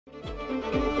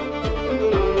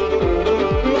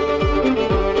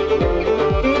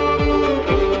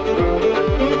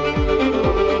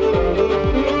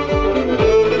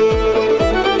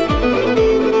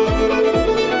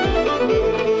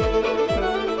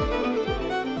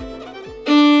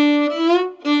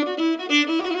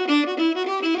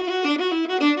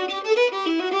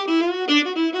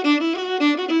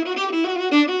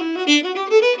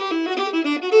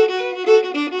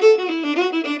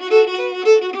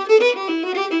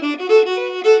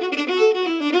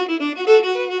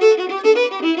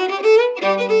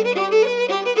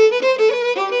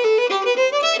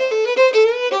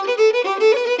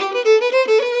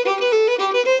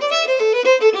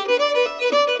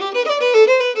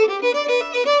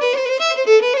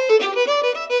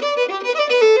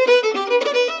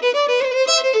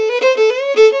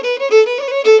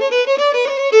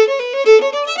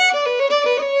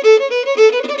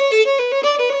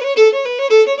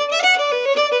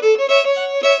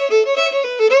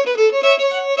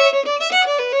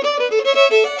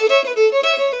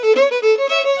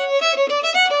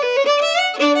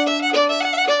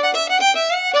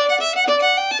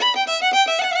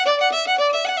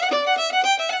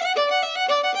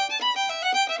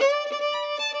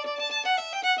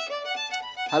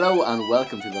Hello and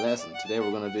welcome to the lesson. Today we're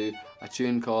going to do a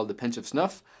tune called The Pinch of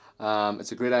Snuff.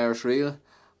 It's a great Irish reel,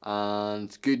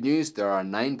 and good news, there are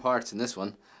 9 parts in this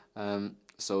one,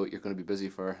 so you're going to be busy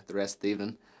for the rest of the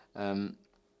evening.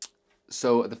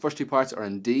 So the first 2 parts are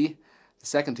in D, the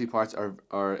second 2 parts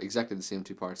are exactly the same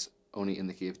 2 parts, only in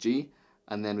the key of G,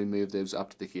 and then we move those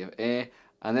up to the key of A,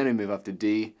 and then we move up to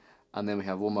D, and then we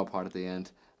have one more part at the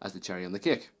end as the cherry on the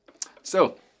cake.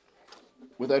 So,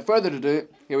 without further ado,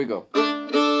 here we go.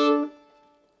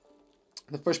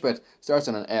 The first bit starts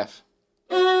on an F.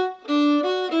 Try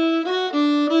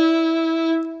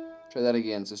that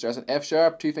again. So it starts on F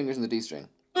sharp, 2 fingers in the D string.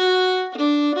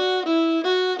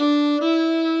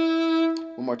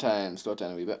 One more time, slow it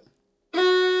down a wee bit.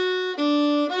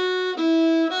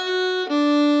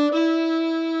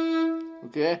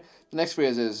 Okay, the next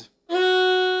phrase is so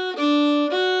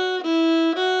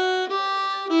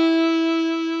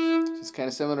it's kind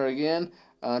of similar again.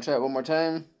 Try it one more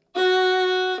time.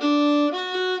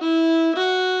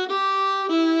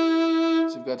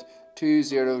 So we've got 2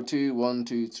 0 2 1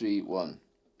 2 3 1.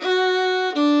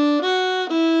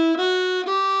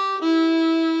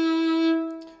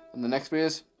 And the next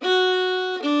phrase.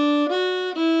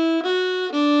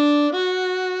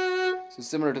 So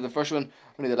similar to the first one,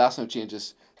 only the last note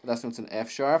changes. The last note's an F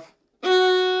sharp.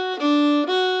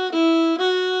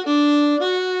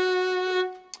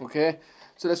 Okay,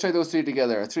 so let's try those 3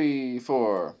 together. 3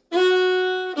 4.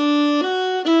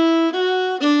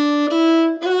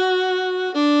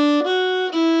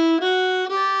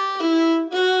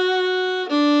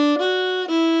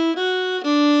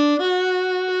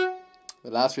 The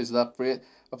last phrase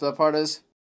of that part is,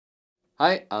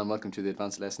 hi and welcome to the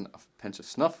advanced lesson of Pinch of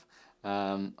Snuff.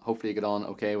 Hopefully you get on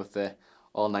okay with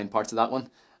all 9 parts of that one,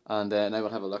 and now we'll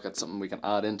have a look at something we can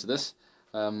add into this.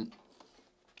 The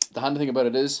handy thing about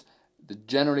it is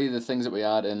generally the things that we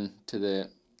add into the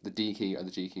D key or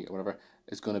the G key or whatever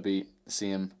is going to be the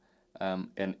same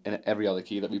in every other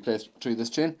key that we play through this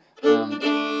tune.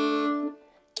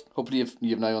 Hopefully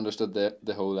you've now understood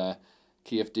the whole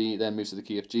key of D, then moves to the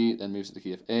key of G, then moves to the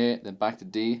key of A, then back to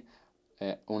D,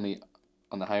 only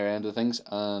on the higher end of things,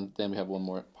 and then we have one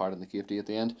more part in the key of D at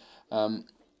the end.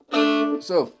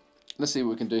 So let's see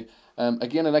what we can do.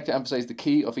 Again, I like to emphasize the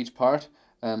key of each part.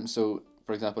 So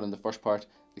for example, in the first part,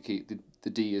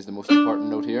 the D is the most important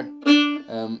note here.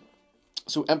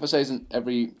 So emphasizing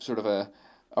every sort of a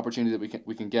opportunity that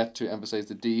we can get to emphasize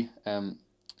the D,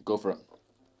 go for it.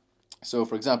 So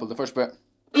for example, the first bit.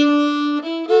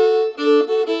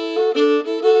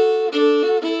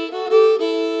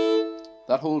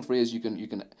 That whole phrase you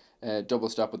can double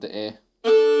stop with the A.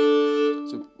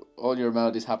 So all your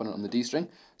melodies happen on the D string.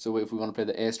 So if we want to play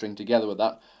the A string together with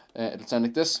that, it'll sound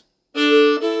like this.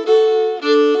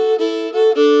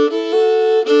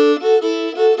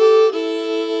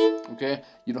 Okay,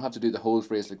 you don't have to do the whole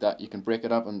phrase like that. You can break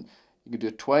it up and you can do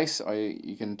it twice, or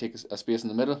you can take a space in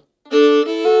the middle.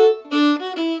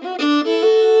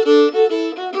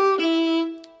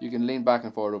 You can lean back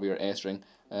and forward over your A string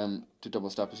to double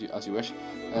stop as you wish.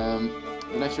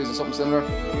 The next phrase is something similar.